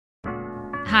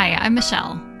Hi, I'm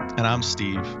Michelle. And I'm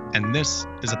Steve, and this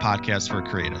is a podcast for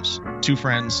creatives. Two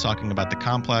friends talking about the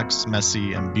complex,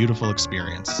 messy, and beautiful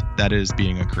experience that is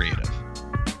being a creative.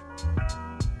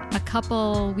 A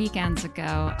couple weekends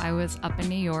ago, I was up in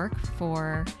New York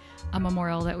for a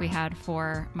memorial that we had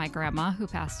for my grandma who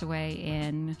passed away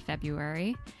in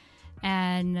February.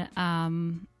 And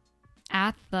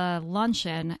at the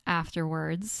luncheon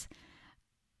afterwards,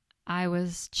 I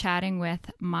was chatting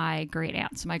with my great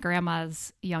aunt, so my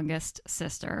grandma's youngest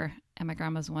sister, and my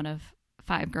grandma's one of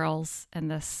 5 girls, and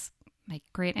my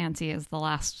great auntie is the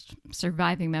last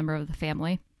surviving member of the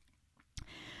family.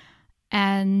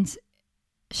 And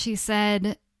she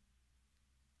said,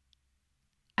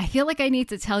 I feel like I need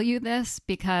to tell you this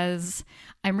because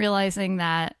I'm realizing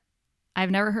that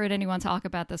I've never heard anyone talk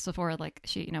about this before. Like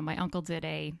my uncle did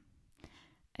a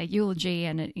eulogy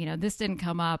and this didn't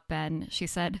come up. And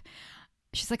she's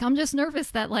like, I'm just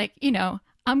nervous that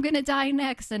I'm going to die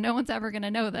next and no one's ever going to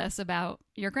know this about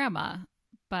your grandma.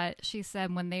 But she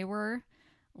said when they were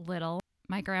little,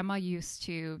 my grandma used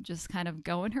to just kind of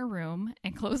go in her room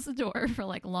and close the door for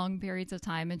long periods of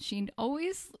time. And she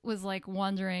always was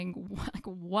wondering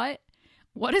what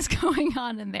is going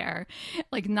on in there,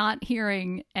 not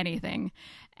hearing anything.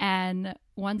 And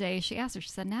one day she asked her, she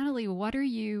said, Natalie, what are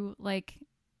you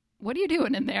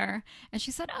doing in there? And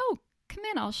she said, oh, come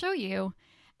in, I'll show you.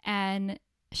 And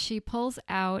she pulls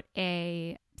out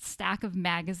a stack of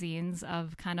magazines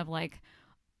of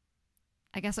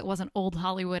I guess it wasn't old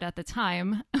Hollywood at the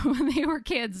time when they were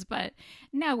kids, but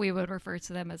now we would refer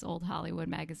to them as old Hollywood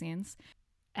magazines,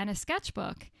 and a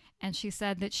sketchbook. And she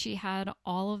said that she had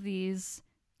all of these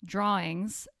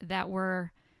drawings that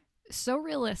were so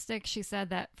realistic. She said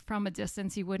that from a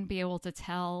distance, you wouldn't be able to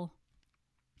tell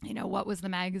what was the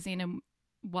magazine and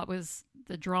what was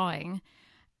the drawing.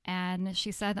 And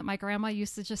she said that my grandma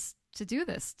used to do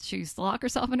this. She used to lock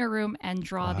herself in her room and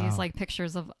draw these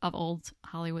pictures of old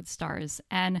Hollywood stars.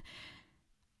 And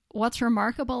what's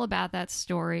remarkable about that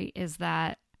story is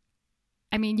that,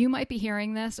 you might be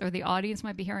hearing this, or the audience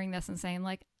might be hearing this and saying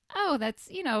oh, that's,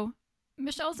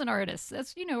 Michelle's an artist.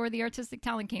 That's, where the artistic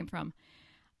talent came from.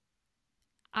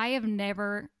 I have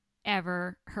never,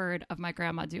 ever heard of my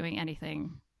grandma doing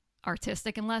anything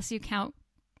artistic unless you count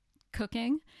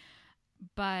cooking.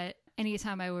 But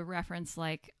anytime I would reference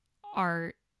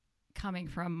art coming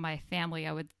from my family,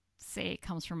 I would say it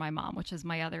comes from my mom, which is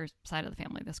my other side of the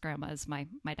family. This grandma is my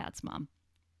dad's mom.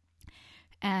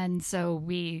 And so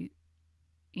we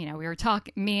were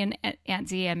talking, me and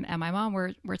Auntie and my mom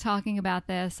were talking about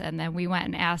this. And then we went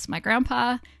and asked my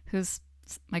grandpa, who's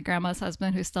my grandma's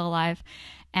husband, who's still alive,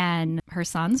 and her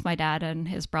sons, my dad and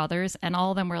his brothers. And all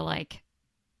of them were like,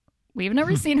 we've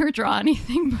never seen her draw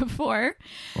anything before.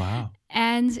 Wow.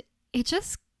 And it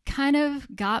just kind of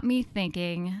got me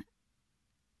thinking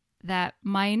that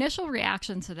my initial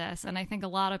reaction to this, and I think a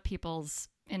lot of people's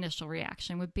initial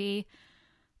reaction would be,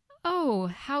 oh,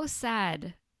 how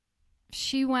sad.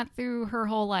 She went through her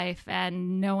whole life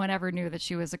and no one ever knew that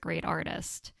she was a great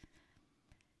artist.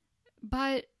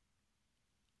 But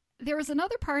there was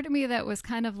another part of me that was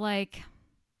kind of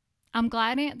I'm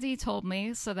glad Aunt Dee told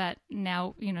me so that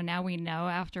now we know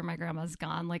after my grandma's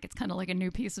gone, it's kind of like a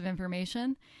new piece of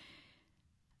information.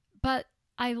 But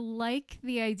I like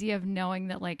the idea of knowing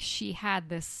that she had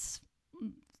this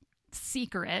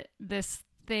secret, this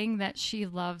thing that she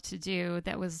loved to do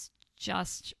that was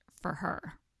just for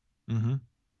her. Mm-hmm.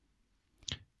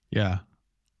 Yeah.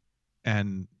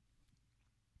 And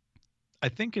I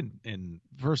think in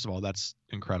first of all, that's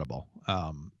incredible.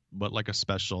 But a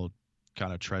special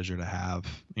kind of treasure to have,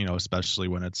 especially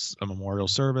when it's a memorial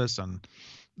service and,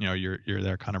 you're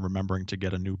there kind of remembering to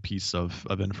get a new piece of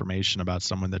information about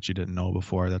someone that you didn't know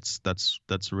before. That's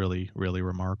really, really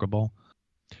remarkable.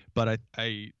 But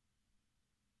it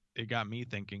got me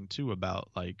thinking too about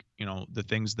the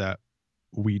things that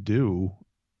we do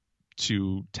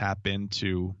to tap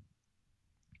into,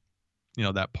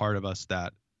 that part of us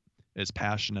that is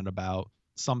passionate about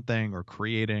something or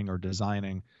creating or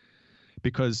designing,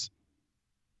 because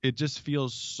it just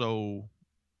feels so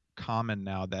common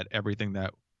now that everything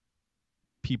that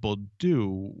people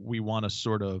do, we want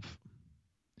to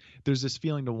there's this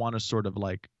feeling to want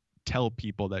to tell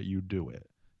people that you do it,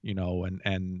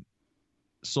 and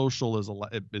social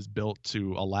is built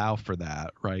to allow for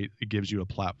that, right? It gives you a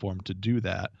platform to do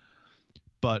that,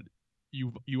 but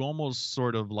you almost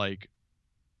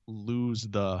lose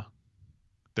the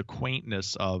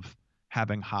quaintness of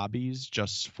having hobbies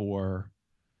just for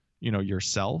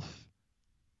yourself.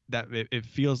 That it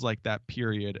feels like that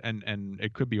period, and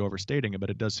it could be overstating it, but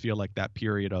it does feel like that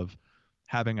period of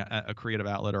having a creative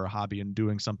outlet or a hobby and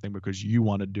doing something because you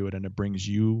want to do it and it brings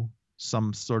you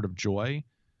some sort of joy,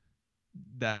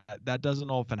 that doesn't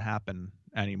often happen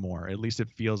anymore. At least it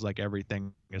feels like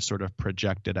everything is sort of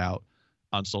projected out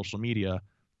on social media,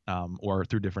 or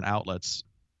through different outlets.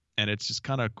 And it's just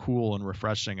kind of cool and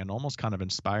refreshing and almost kind of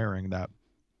inspiring that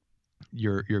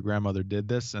your grandmother did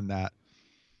this, and that,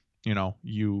 you know,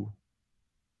 you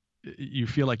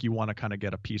feel like you want to kind of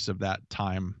get a piece of that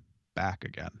time back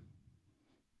again.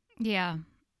 Yeah.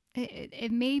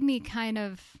 It made me kind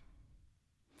of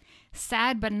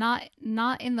sad, but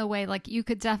not in the way, like, you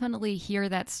could definitely hear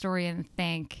that story and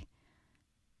think,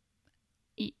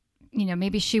 you know,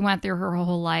 maybe she went through her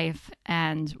whole life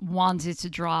and wanted to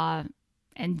draw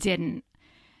and didn't.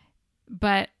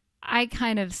 But I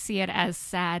kind of see it as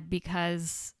sad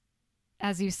because,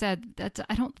 as you said, that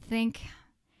I don't think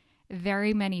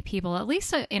very many people, at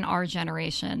least in our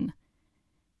generation,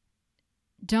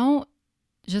 don't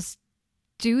just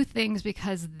do things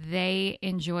because they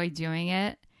enjoy doing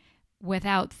it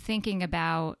without thinking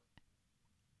about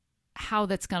how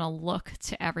that's going to look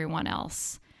to everyone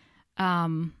else.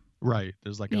 Right.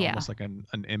 There's like almost like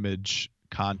an image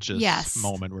conscious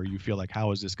moment where you feel like,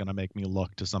 how is this going to make me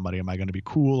look to somebody? Am I going to be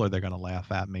cool? Or they're going to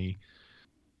laugh at me?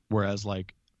 Whereas,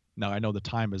 like, now I know the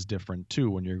time is different too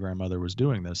when your grandmother was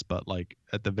doing this, but like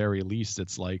at the very least,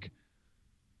 it's like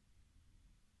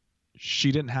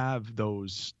she didn't have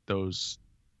those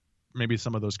maybe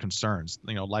some of those concerns.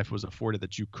 You know, life was afforded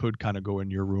that you could kind of go in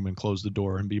your room and close the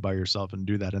door and be by yourself and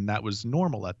do that. And that was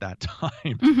normal at that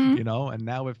time, you know, and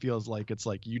now it feels like it's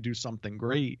like you do something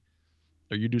great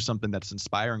or you do something that's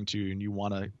inspiring to you,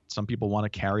 and some people want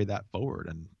to carry that forward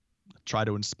and try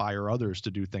to inspire others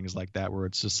to do things like that, where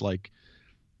it's just like,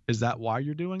 is that why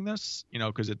you're doing this? You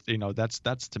know, because it's, you know, that's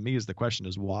to me is the question,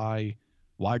 is why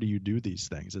do you do these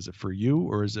things? Is it for you,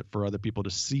 or is it for other people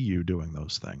to see you doing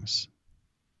those things?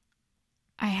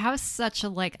 I have such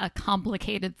a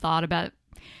complicated thought about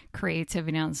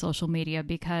creativity on social media,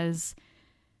 because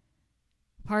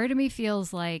part of me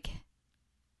feels like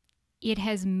it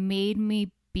has made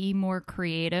me be more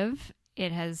creative.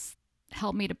 It has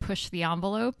helped me to push the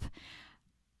envelope.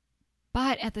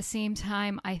 But at the same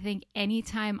time, I think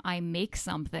anytime I make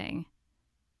something,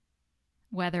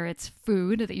 whether it's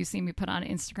food that you see me put on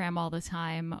Instagram all the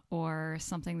time, or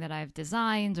something that I've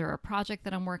designed, or a project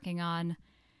that I'm working on,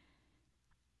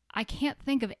 I can't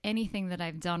think of anything that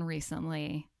I've done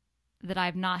recently that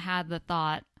I've not had the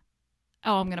thought,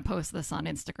 oh, I'm going to post this on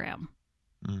Instagram.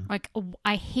 Like,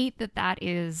 I hate that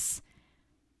is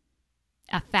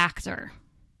a factor.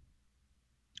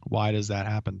 Why does that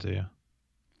happen to you?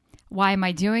 Why am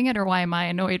I doing it, or why am I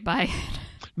annoyed by it?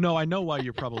 No, I know why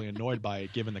you're probably annoyed by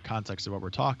it, given the context of what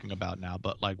we're talking about now.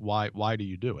 But like, why do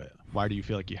you do it? Why do you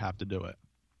feel like you have to do it?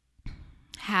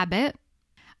 Habit.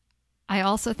 I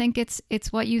also think it's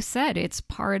what you said. It's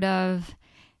part of,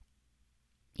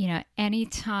 you know,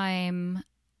 anytime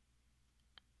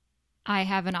I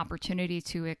have an opportunity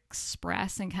to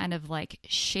express and kind of like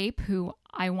shape who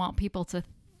I want people to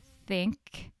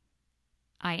think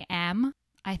I am,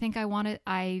 I think I want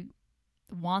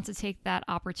to take that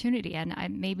opportunity.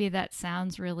 And maybe that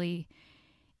sounds really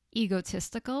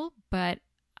egotistical, but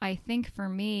I think for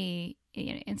me,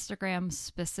 you know, Instagram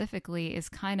specifically is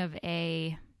kind of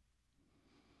I've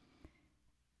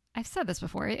said this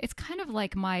before, it's kind of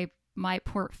like my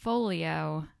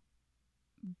portfolio,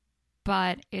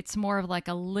 but it's more of like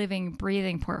a living,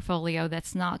 breathing portfolio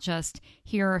that's not just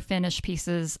here are finished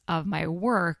pieces of my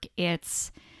work.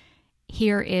 It's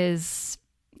here is,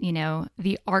 you know,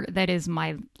 the art that is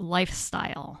my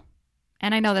lifestyle.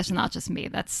 And I know that's not just me,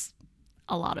 that's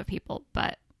a lot of people.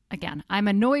 But again, I'm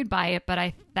annoyed by it,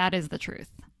 but that is the truth.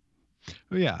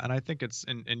 Yeah, and I think it's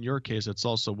in your case, it's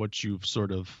also what you've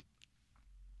sort of,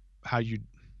 how you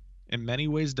in many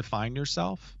ways define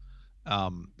yourself.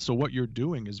 So what you're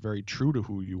doing is very true to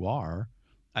who you are.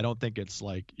 I don't think it's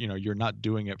like, you know, you're not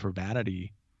doing it for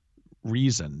vanity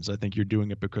reasons. I think you're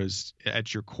doing it because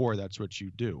at your core, that's what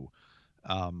you do.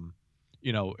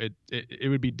 You know, it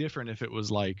would be different if it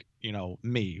was like, you know,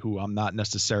 me, who I'm not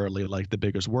necessarily like the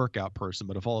biggest workout person,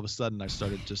 but if all of a sudden I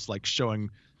started just like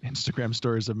showing Instagram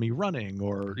stories of me running,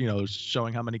 or, you know,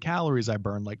 showing how many calories I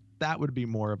burn, like that would be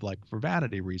more of like for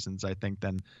vanity reasons, I think,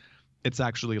 than it's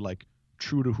actually like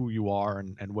true to who you are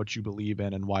and what you believe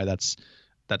in and why that's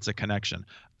a connection.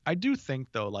 I do think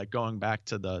though, like going back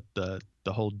to the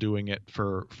whole doing it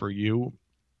for you,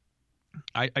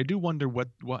 I do wonder what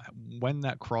when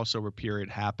that crossover period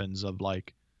happens of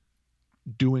like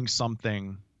doing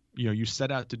something you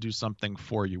set out to do something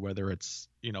for you, whether it's,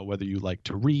 whether you like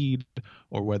to read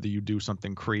or whether you do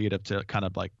something creative to kind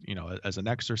of like, as an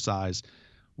exercise,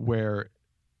 where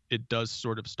it does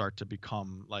sort of start to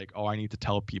become like, oh, I need to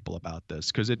tell people about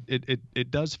this, because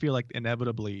it does feel like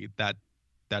inevitably that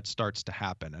starts to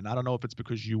happen. And I don't know if it's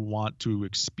because you want to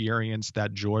experience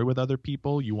that joy with other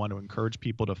people, you want to encourage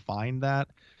people to find that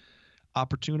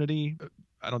opportunity.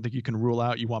 I don't think you can rule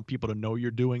out you want people to know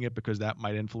you're doing it, because that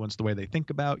might influence the way they think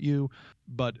about you.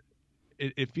 But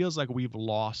it feels like we've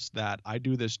lost that. I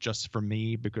do this just for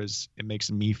me because it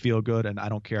makes me feel good, and I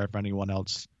don't care if anyone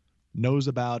else knows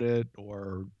about it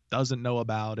or doesn't know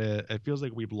about it. It feels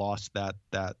like we've lost that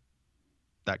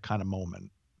kind of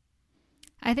moment.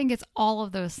 I think it's all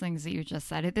of those things that you just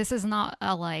said. This is not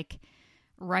a like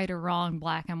right or wrong,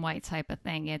 black and white type of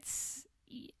thing. It's,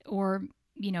 or,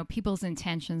 people's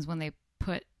intentions when they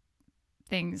put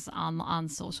things on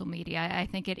social media. I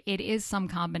think it is some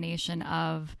combination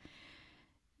of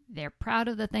they're proud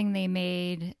of the thing they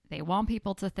made. They want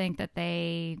people to think that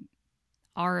they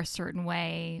are a certain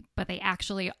way, but they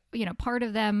actually, part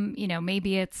of them,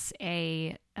 maybe it's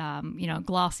a,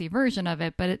 glossy version of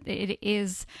it, but it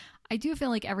is, I do feel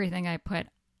like everything I put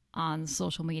on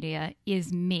social media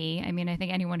is me. I mean, I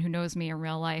think anyone who knows me in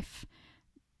real life,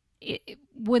 it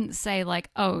wouldn't say like,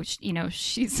 oh,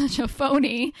 she's such a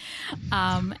phony.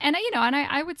 And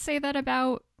I would say that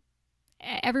about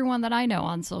everyone that I know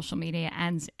on social media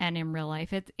and in real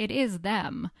life. It is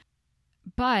them.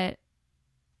 But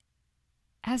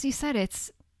as you said,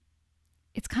 it's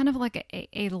kind of like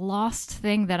a lost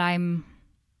thing that I'm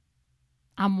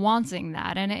wanting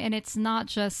that. And it's not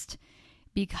just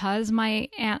because my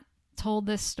aunt told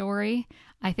this story.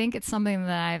 I think it's something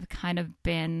that I've kind of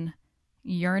been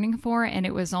yearning for, and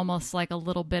it was almost like a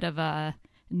little bit of a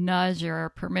nudge or a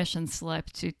permission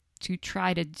slip to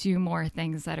try to do more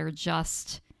things that are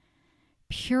just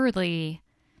purely,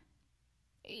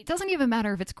 it doesn't even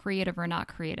matter if it's creative or not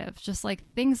creative, just like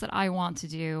things that I want to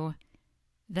do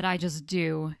that I just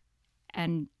do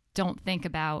and don't think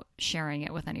about sharing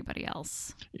it with anybody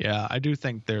else. Yeah, I do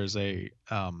think there's a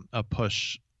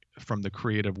push from the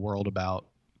creative world about,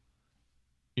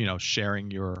 sharing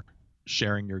your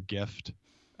gift,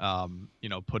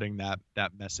 putting that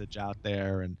message out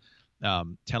there,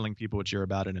 and telling people what you're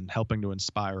about, and helping to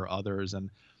inspire others. And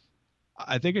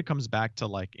I think it comes back to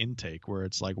like intake, where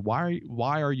it's like, why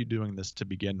are you doing this to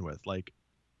begin with? Like,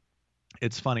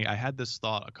 it's funny. I had this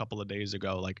thought a couple of days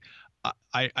ago. Like,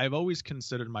 I've always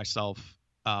considered myself,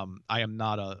 I am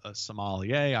not a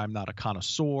sommelier. I'm not a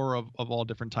connoisseur of all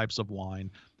different types of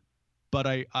wine, but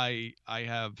I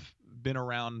have been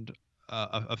around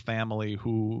a family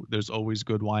who there's always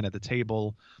good wine at the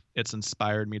table. It's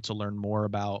inspired me to learn more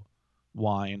about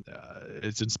wine.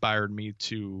 It's inspired me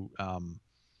to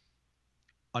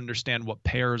understand what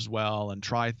pairs well and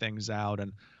try things out.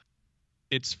 And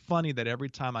it's funny that every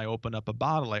time I open up a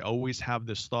bottle, I always have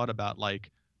this thought about like,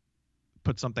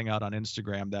 put something out on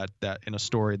Instagram that in a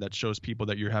story that shows people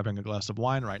that you're having a glass of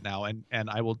wine right now. And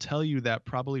I will tell you that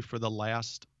probably for the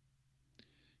last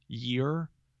year,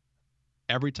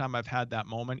 every time I've had that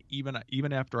moment,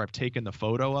 even after I've taken the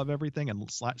photo of everything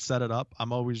and set it up,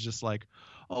 I'm always just like,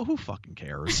 oh, who fucking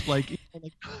cares? Like,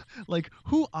 like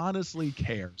who honestly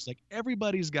cares? Like,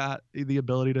 everybody's got the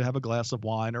ability to have a glass of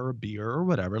wine or a beer or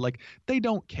whatever. Like, they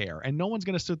don't care, and no one's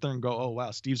gonna sit there and go, oh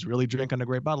wow, Steve's really drinking a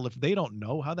great bottle, if they don't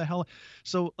know how the hell.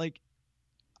 So like,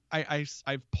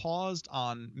 I've paused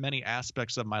on many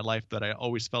aspects of my life that I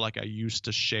always felt like I used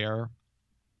to share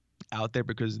out there,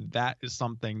 because that is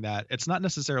something that it's not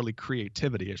necessarily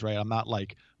creativity, is right. I'm not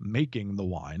like making the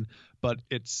wine, but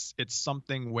it's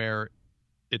something where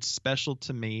it's special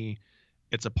to me.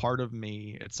 It's a part of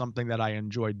me. It's something that I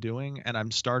enjoy doing. And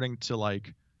I'm starting to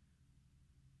like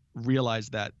realize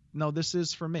that, no, this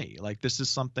is for me. Like, this is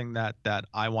something that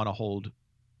I want to hold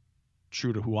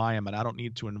true to who I am. And I don't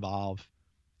need to involve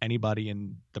anybody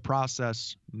in the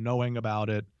process, knowing about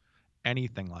it,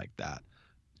 anything like that.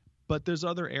 But there's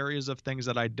other areas of things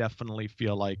that I definitely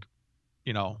feel like,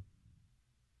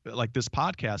 like this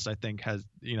podcast, I think has,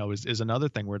 is another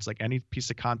thing where it's like any piece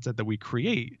of content that we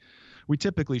create, we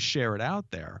typically share it out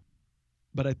there.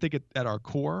 But I think at our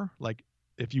core, like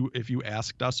if you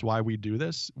asked us why we do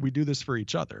this for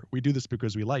each other. We do this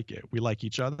because we like it. We like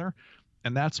each other,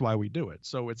 and that's why we do it.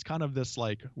 So it's kind of this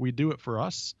like, we do it for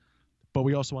us, but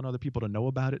we also want other people to know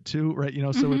about it too, right?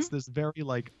 So it's this very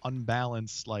like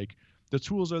unbalanced, like, the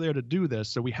tools are there to do this,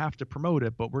 so we have to promote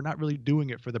it, but we're not really doing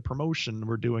it for the promotion.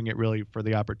 We're doing it really for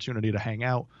the opportunity to hang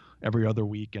out every other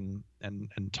week and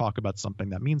talk about something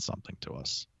that means something to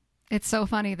us. It's so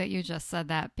funny that you just said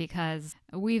that because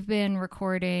we've been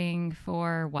recording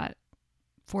for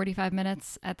 45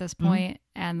 minutes at this point,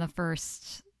 and the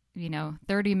first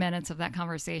 30 minutes of that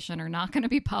conversation are not going to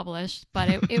be published, but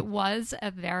it was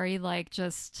a very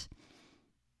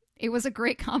it was a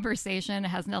great conversation. It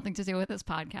has nothing to do with this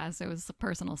podcast. It was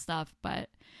personal stuff, but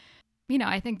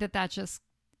I think that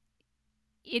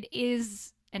it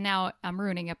is, and now I'm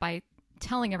ruining it by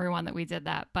telling everyone that we did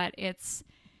that, but it's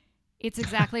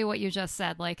exactly what you just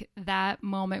said. Like, that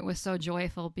moment was so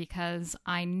joyful because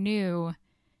I knew,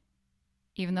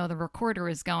 even though the recorder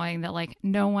is going, that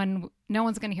no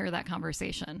one's going to hear that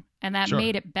conversation, and that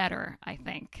made it better, I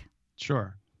think.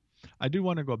 Sure. I do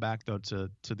want to go back though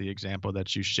to the example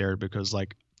that you shared, because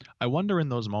I wonder in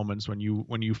those moments when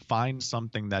you find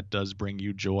something that does bring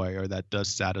you joy or that does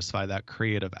satisfy that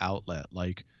creative outlet,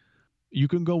 you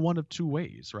can go one of two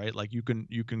ways, right? You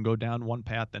can go down one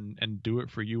path and do it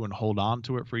for you and hold on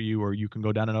to it for you, or you can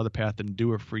go down another path and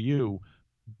do it for you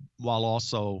while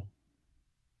also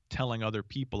telling other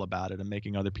people about it and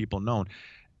making other people known.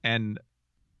 And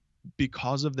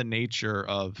because of the nature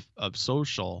of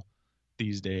social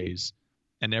these days,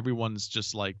 and everyone's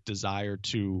just desire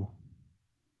to,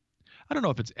 I don't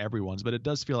know if it's everyone's, but it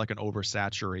does feel like an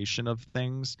oversaturation of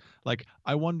things.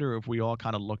 I wonder if we all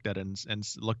kind of looked at it and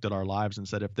looked at our lives and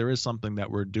said, if there is something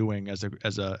that we're doing as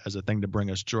a thing to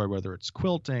bring us joy, whether it's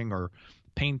quilting or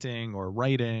painting or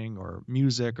writing or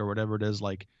music or whatever it is,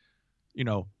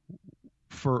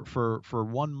 for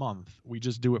 1 month, we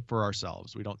just do it for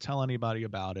ourselves. We don't tell anybody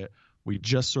about it. We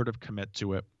just sort of commit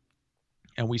to it.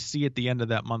 And we see at the end of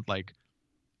that month,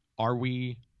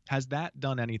 has that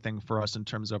done anything for us in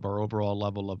terms of our overall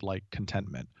level of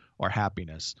contentment or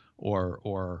happiness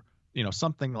or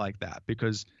something like that?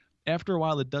 Because after a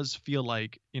while, it does feel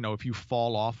if you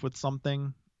fall off with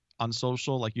something on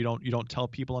social, you don't tell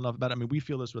people enough about it. I mean, we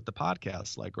feel this with the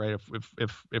podcast, right?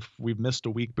 If we've missed a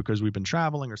week because we've been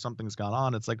traveling or something's gone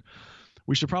on, it's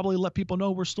we should probably let people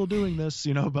know we're still doing this,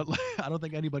 but I don't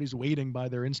think anybody's waiting by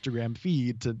their Instagram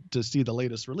feed to see the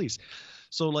latest release.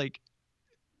 So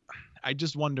I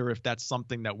just wonder if that's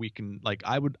something that we can,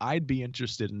 I'd be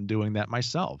interested in doing that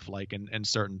myself, in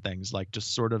certain things,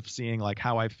 just sort of seeing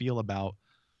how I feel about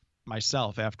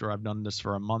myself after I've done this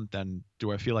for a month, and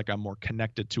do I feel like I'm more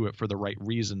connected to it for the right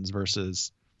reasons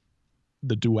versus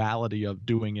the duality of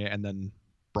doing it and then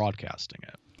broadcasting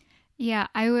it. Yeah,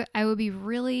 I would be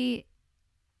really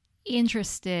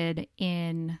interested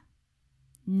in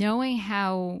knowing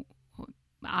how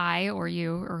I or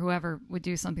you or whoever would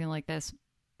do something like this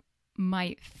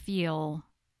might feel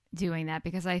doing that,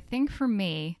 because I think for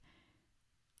me,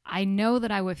 I know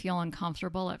that I would feel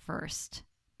uncomfortable at first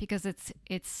because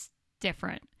it's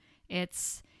different.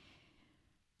 It's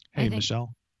Hey,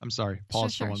 Michelle, I'm sorry.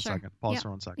 Pause for 1 second. Pause for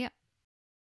 1 second. Yeah.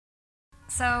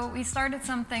 So we started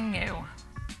something new.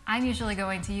 I'm usually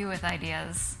going to you with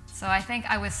ideas. So I think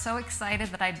I was so excited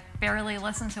that I barely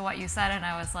listened to what you said, and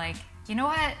I was like, you know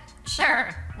what?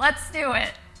 Sure, let's do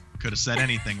it. Could have said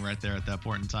anything right there at that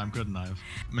point in time, couldn't I have?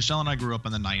 Michelle and I grew up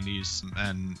in the 90s,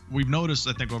 and we've noticed,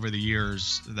 I think, over the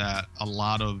years that a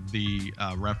lot of the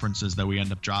references that we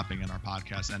end up dropping in our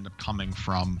podcast end up coming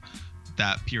from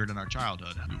that period in our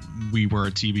childhood. We were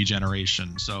a TV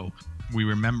generation, so we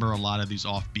remember a lot of these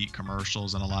offbeat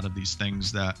commercials and a lot of these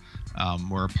things that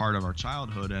were a part of our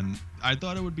childhood. And I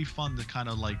thought it would be fun to kind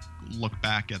of look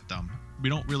back at them. We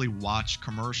don't really watch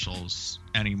commercials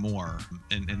anymore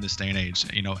in this day and age.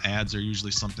 Ads are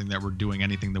usually something that we're doing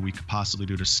anything that we could possibly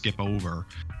do to skip over.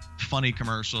 Funny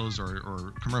commercials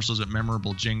or commercials with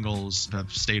memorable jingles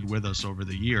have stayed with us over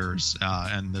the years.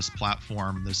 And this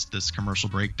platform, this commercial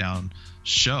breakdown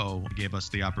show gave us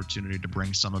the opportunity to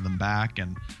bring some of them back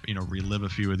and, relive a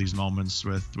few of these moments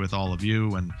with all of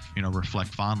you and,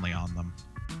 reflect fondly on them.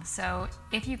 So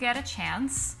if you get a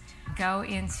chance, go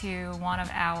into one of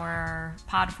our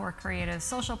Pod4 Creative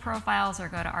social profiles or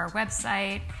go to our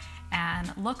website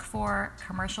and look for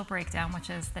Commercial Breakdown, which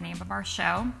is the name of our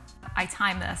show. I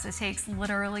time this. It takes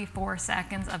literally 4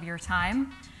 seconds of your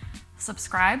time.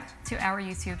 Subscribe to our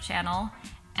YouTube channel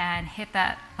and hit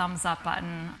that thumbs up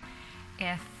button.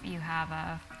 If you have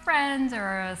a friend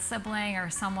or a sibling or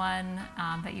someone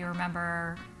that you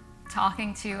remember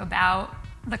talking to about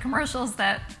the commercials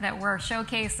that we're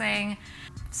showcasing,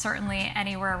 certainly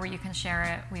anywhere where you can share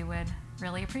it, we would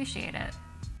really appreciate it.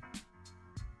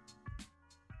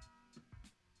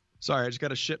 Sorry, I just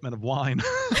got a shipment of wine.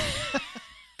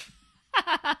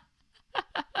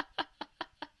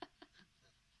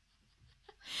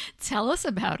 Tell us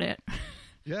about it.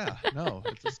 Yeah, no,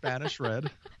 it's a Spanish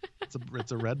red. It's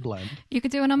a red blend. You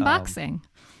could do an unboxing.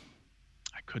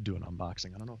 I could do an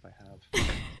unboxing. I don't know if I have.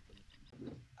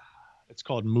 It's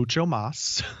called Mucho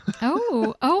Mas.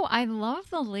 Oh, I love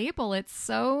the label. That's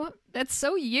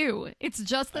so you. It's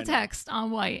just the text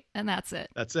on white and that's it.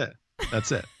 That's it.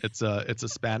 That's it. It's a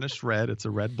Spanish red. It's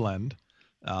a red blend.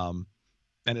 And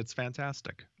it's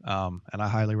fantastic. And I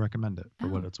highly recommend it for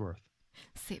what it's worth.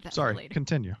 Save that Sorry, for later.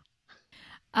 continue.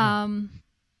 I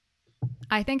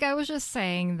think I was just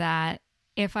saying that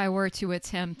if I were to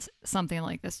attempt something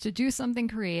like this, to do something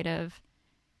creative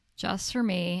just for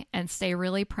me and stay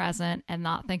really present and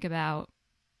not think about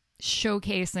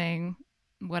showcasing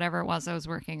whatever it was I was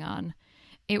working on,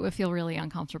 it would feel really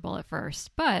uncomfortable at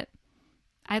first. But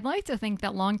I'd like to think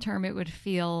that long term it would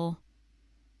feel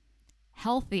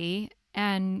healthy,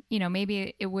 and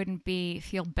maybe it wouldn't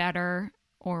feel better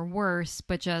or worse,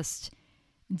 but just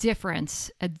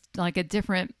different, like a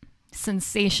different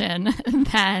sensation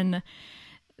than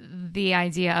the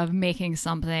idea of making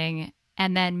something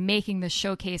and then making the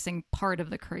showcasing part of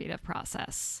the creative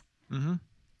process. Mm-hmm.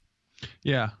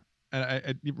 Yeah.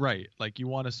 And right. Like you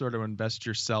want to sort of invest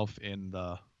yourself in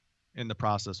the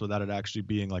process without it actually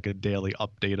being like a daily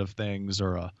update of things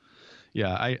or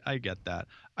I get that.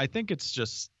 I think it's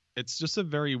just a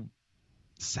very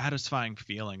satisfying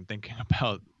feeling thinking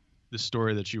about the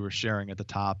story that you were sharing at the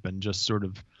top and just sort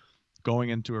of going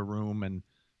into a room and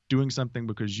doing something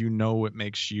because it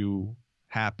makes you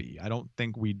happy. I don't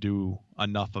think we do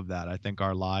enough of that. I think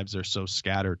our lives are so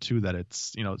scattered too that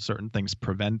it's, certain things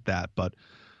prevent that, but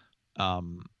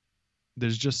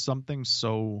there's just something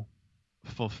so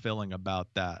fulfilling about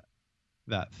that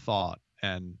thought.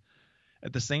 And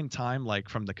at the same time, like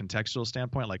from the contextual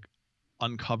standpoint, like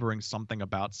uncovering something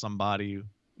about somebody,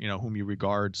 whom you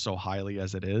regard so highly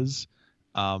as it is,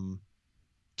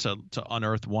 to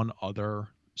unearth one other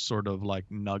sort of like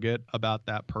nugget about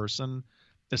that person,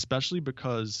 especially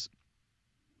because,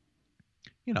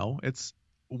 it's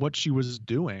what she was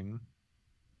doing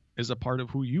is a part of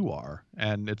who you are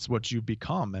and it's what you've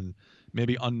become. And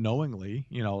maybe unknowingly,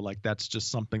 like that's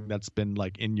just something that's been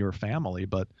like in your family,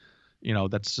 but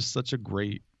that's just such a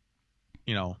great,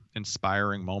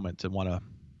 inspiring moment to want to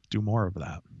do more of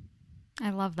that. I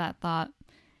love that thought.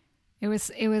 It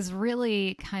was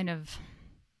really kind of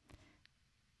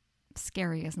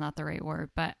scary is not the right word,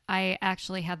 but I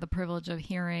actually had the privilege of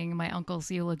hearing my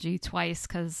uncle's eulogy twice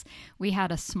because we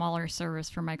had a smaller service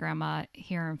for my grandma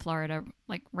here in Florida,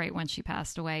 like right when she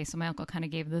passed away. So my uncle kind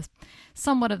of gave this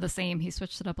somewhat of the same. He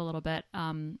switched it up a little bit,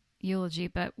 eulogy.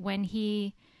 But when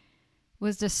he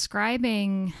was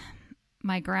describing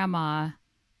my grandma,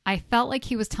 I felt like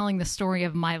he was telling the story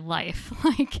of my life,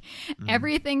 like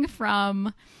everything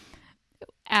from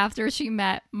after she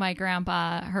met my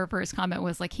grandpa, her first comment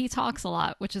was like, he talks a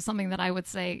lot, which is something that I would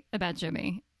say about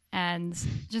Jimmy. And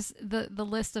just the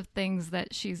list of things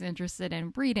that she's interested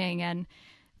in reading, and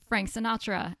Frank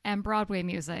Sinatra and Broadway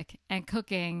music and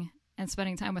cooking and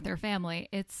spending time with her family.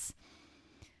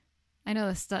 I know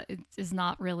this stuff is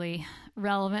not really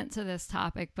relevant to this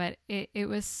topic, but it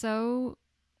was so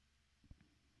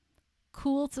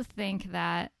cool to think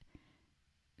that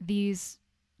these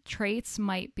traits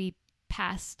might be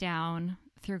passed down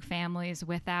through families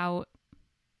without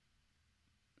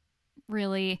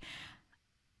really.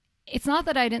 It's not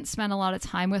that I didn't spend a lot of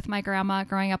time with my grandma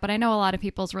growing up, but I know a lot of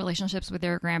people's relationships with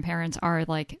their grandparents are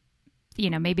like,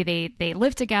 maybe they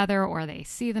live together or they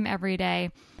see them every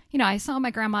day. I saw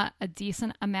my grandma a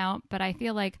decent amount, but I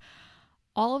feel like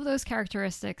all of those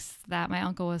characteristics that my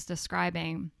uncle was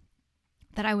describing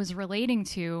that I was relating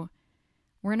to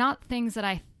were not things that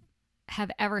I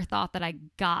have ever thought that I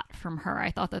got from her.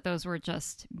 I thought that those were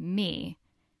just me.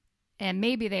 And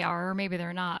maybe they are, or maybe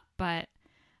they're not. But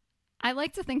I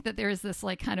like to think that there's this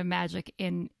like kind of magic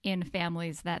in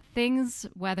families that things,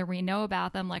 whether we know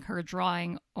about them, like her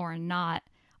drawing or not,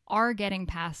 are getting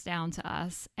passed down to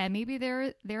us. And maybe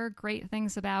there are great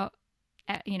things about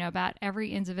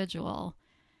every individual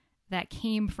that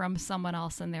came from someone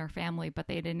else in their family, but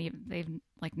they've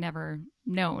like never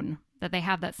known that they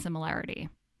have that similarity.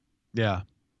 Yeah.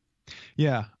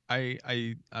 I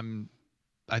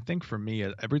think for me,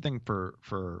 everything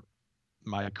for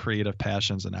my creative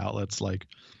passions and outlets, like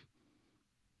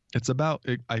it's about,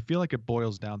 I feel like it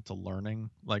boils down to learning.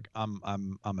 Like I'm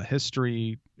a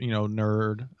history,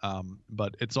 nerd.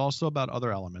 But it's also about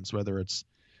other elements, whether it's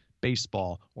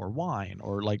baseball or wine,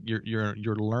 or like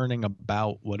you're learning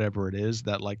about whatever it is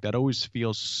that always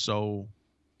feels so,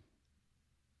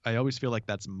 I always feel like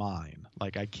that's mine.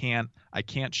 Like I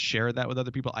can't share that with other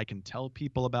people. I can tell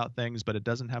people about things, but it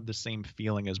doesn't have the same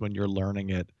feeling as when you're learning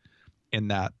it in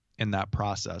that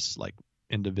process, like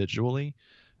individually.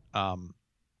 And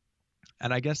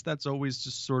I guess that's always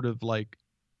just sort of like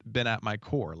been at my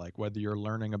core, like whether you're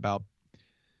learning about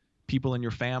people in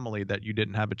your family that you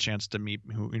didn't have a chance to meet,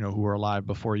 who were alive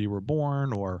before you were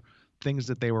born, or things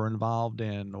that they were involved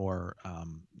in, or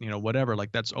whatever.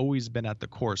 Like, that's always been at the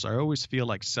core. So I always feel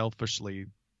like selfishly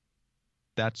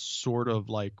that's sort of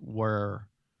like where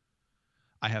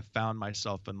I have found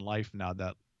myself in life now,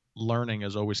 that learning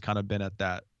has always kind of been at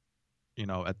that,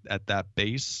 at that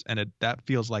base, and that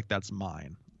feels like that's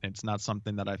mine. It's not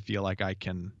something that I feel like I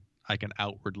can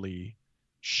outwardly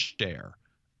share.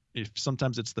 If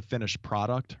sometimes it's the finished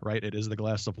product, right? It is the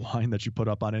glass of wine that you put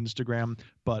up on Instagram,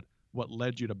 but what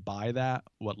led you to buy that,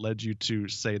 what led you to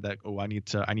say that, oh, I need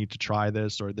to try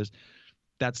this or this,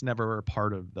 that's never a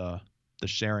part of the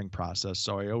sharing process.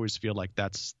 So I always feel like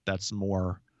that's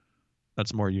more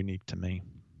unique to me.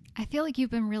 I feel like you've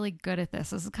been really good at this.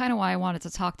 This is kind of why I wanted to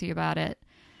talk to you about it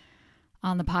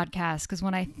on the podcast, because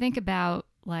when I think about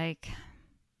like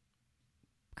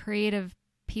creative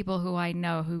people who I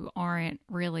know who aren't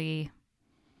really,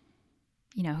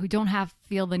 who don't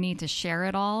feel the need to share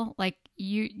it all, like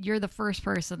you're the first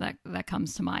person that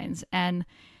comes to mind. And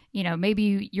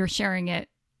maybe you're sharing it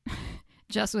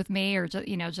just with me, or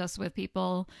just with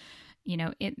people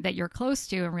that you're close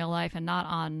to in real life and not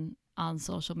on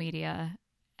social media,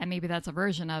 and maybe that's a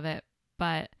version of it.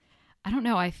 But I don't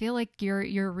know, I feel like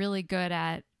you're really good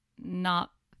at not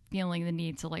feeling the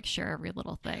need to like share every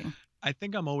little thing. I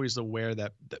think I'm always aware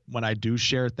that when I do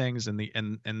share things, in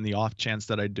the off chance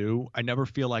that I do, I never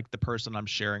feel like the person I'm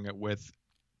sharing it with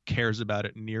cares about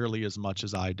it nearly as much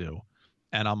as I do,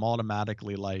 and I'm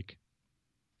automatically like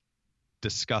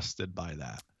disgusted by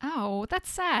that. Oh, that's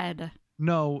sad.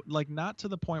 No, like not to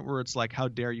the point where it's like, how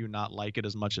dare you not like it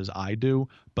as much as I do,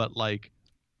 but like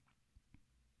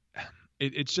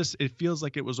it feels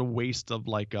like it was a waste of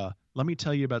like let me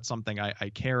tell you about something I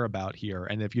care about here,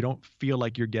 and if you don't feel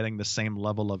like you're getting the same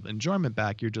level of enjoyment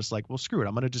back, you're just like, well, screw it,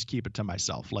 I'm gonna just keep it to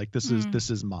myself. Like this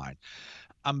is mine.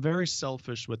 I'm very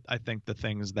selfish with, I think, the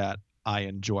things that I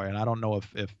enjoy, and I don't know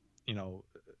if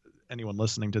anyone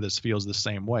listening to this feels the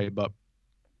same way, but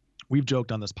we've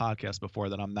joked on this podcast before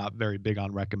that I'm not very big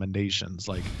on recommendations.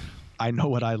 Like, I know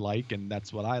what I like, and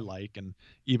that's what I like. And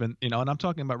even, and I'm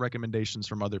talking about recommendations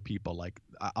from other people. Like,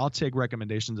 I'll take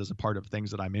recommendations as a part of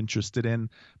things that I'm interested in,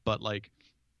 but like,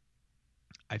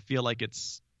 I feel like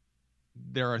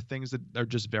there are things that are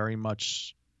just very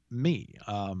much me.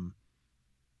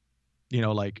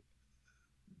 Like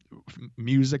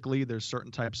musically, there's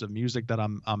certain types of music that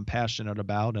I'm passionate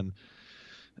about, and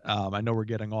I know we're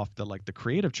getting off the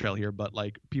creative trail here, but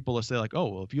like people will say like, oh,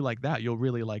 well, if you like that, you'll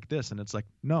really like this. And it's like,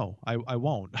 no, I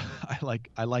won't.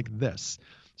 I like this.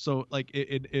 So like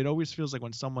it always feels like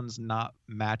when someone's not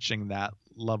matching that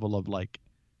level of like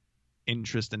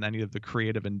interest in any of the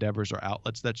creative endeavors or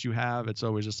outlets that you have, it's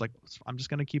always just like, I'm just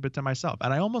going to keep it to myself.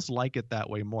 And I almost like it that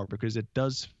way more because it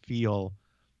does feel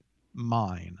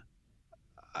mine.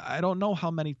 I don't know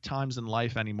how many times in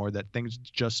life anymore that things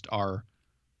just are,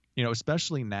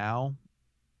 especially now,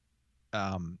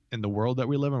 in the world that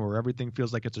we live in, where everything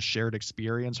feels like it's a shared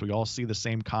experience. We all see the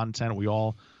same content. We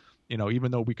all,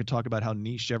 even though we could talk about how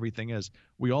niche everything is,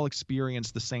 we all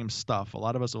experience the same stuff. A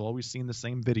lot of us have always seen the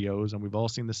same videos, and we've all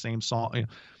seen the same song.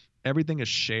 Everything is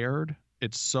shared.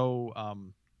 It's so,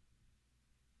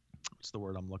 what's the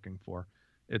word I'm looking for?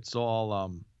 It's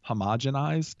all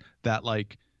homogenized, that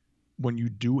like when you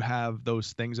do have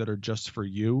those things that are just for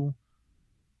you,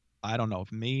 I don't know.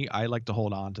 I like to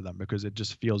hold on to them because it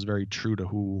just feels very true to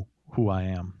who I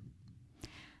am.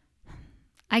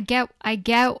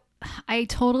 I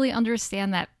totally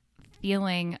understand that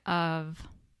feeling of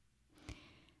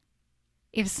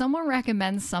if someone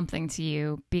recommends something to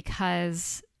you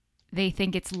because they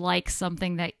think it's like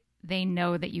something that they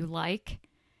know that you like,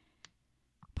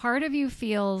 part of you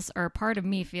feels, or part of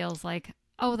me feels like,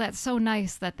 oh, that's so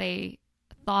nice that they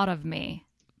thought of me.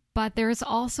 But there's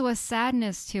also a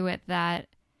sadness to it that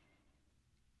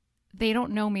they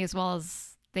don't know me as well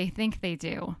as they think they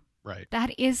do. Right.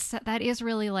 That is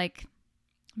really like,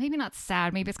 maybe not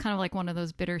sad. Maybe it's kind of like one of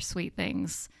those bittersweet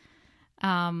things.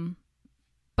 But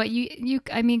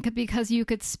because you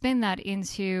could spin that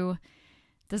into,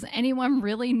 does anyone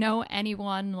really know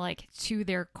anyone like to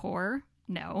their core?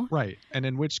 No. Right. And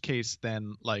in which case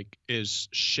then like is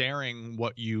sharing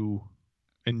what you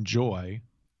enjoy,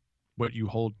 what you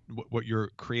hold, what your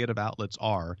creative outlets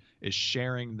are, is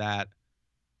sharing that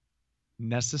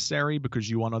necessary because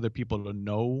you want other people to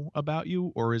know about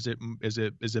you, or is it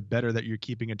better that you're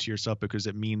keeping it to yourself because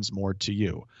it means more to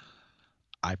you?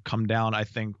 I've come down, I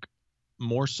think,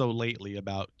 more so lately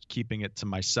about keeping it to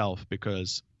myself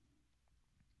because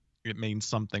it means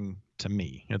something to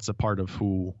me. It's a part of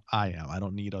who I am. I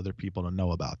don't need other people to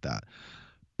know about that.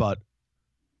 But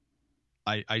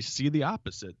I see the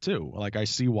opposite too. Like I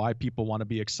see why people want to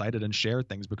be excited and share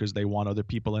things because they want other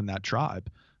people in that tribe.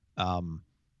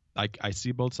 I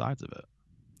see both sides of it.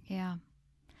 Yeah.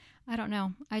 I don't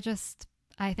know. I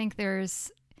think I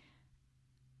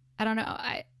don't know.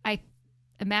 I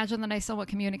imagine that I somewhat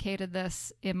communicated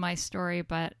this in my story,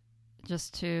 but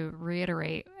just to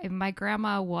reiterate, my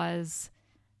grandma was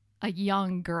a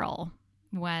young girl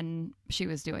when she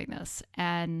was doing this.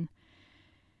 And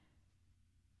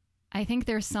I think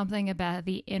there's something about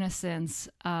the innocence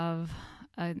of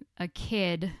a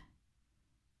kid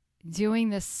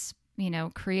doing this,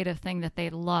 creative thing that they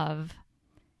love,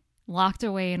 locked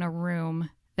away in a room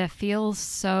that feels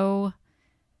so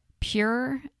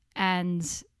pure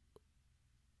and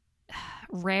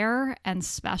rare and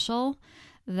special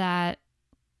that,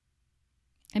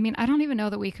 I don't even know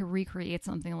that we could recreate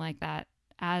something like that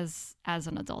as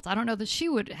an adult. I don't know that she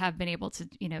would have been able to,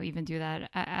 even do that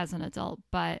as an adult,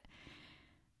 but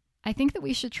I think that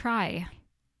we should try.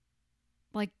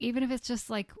 Like, even if it's just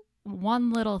like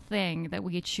one little thing that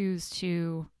we choose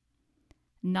to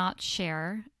not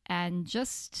share, and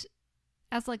just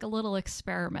as like a little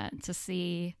experiment to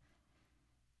see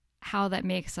how that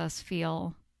makes us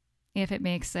feel, if it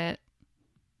makes it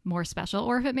more special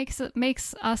or if it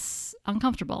makes us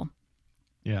uncomfortable.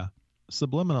 Yeah.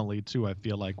 Subliminally too, I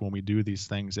feel like when we do these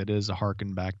things, it is a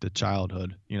harken back to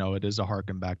childhood. It is a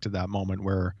harken back to that moment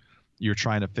where you're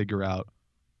trying to figure out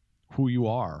who you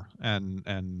are and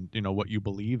what you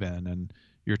believe in, and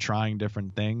you're trying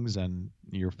different things and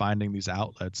you're finding these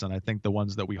outlets. And I think the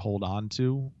ones that we hold on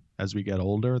to as we get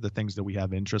older, the things that we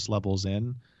have interest levels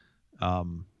in,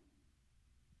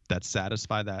 that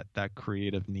satisfy that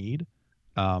creative need,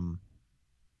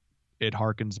 it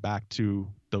harkens back to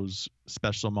those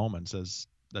special moments as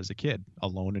a kid,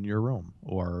 alone in your room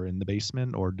or in the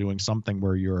basement, or doing something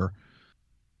where you're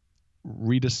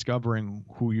rediscovering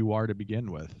who you are to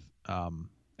begin with.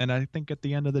 And I think at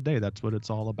the end of the day, that's what it's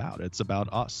all about. It's about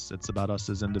us. It's about us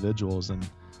as individuals, and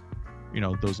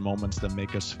those moments that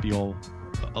make us feel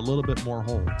a little bit more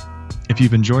whole. If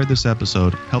you've enjoyed this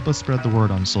episode, help us spread the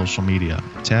word on social media.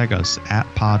 Tag us at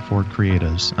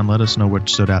Pod4Creatives and let us know what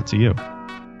stood out to you.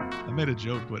 I made a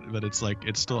joke, but it's like,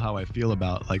 it's still how I feel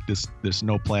about like this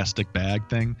no plastic bag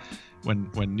thing.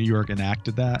 When New York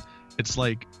enacted that, it's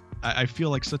like, I feel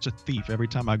like such a thief every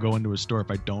time I go into a store if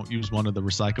I don't use one of the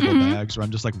recyclable bags, or I'm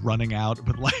just like running out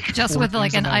with like just with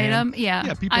like an item. Yeah.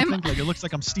 Yeah. People think like it looks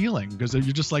like I'm stealing because you're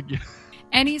just like, yeah.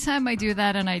 Anytime I do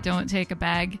that and I don't take a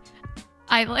bag,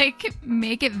 I like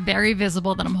make it very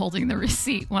visible that I'm holding the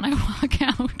receipt when I walk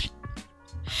out.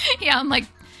 Yeah. I'm like,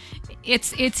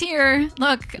 it's here.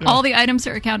 Look, all the items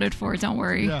are accounted for. Don't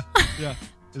worry. Yeah. Yeah.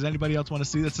 Does anybody else want to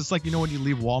see this? It's like, when you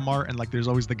leave Walmart and like there's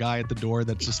always the guy at the door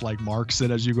that just like marks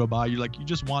it as you go by. You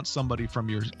just want somebody from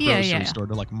your grocery store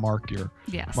to like mark your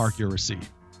receipt.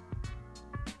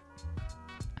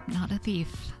 I'm not a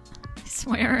thief, I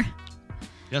swear.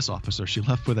 Yes, officer. She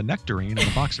left with a nectarine and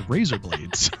a box of razor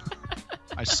blades.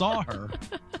 I saw her.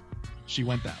 She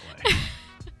went that way.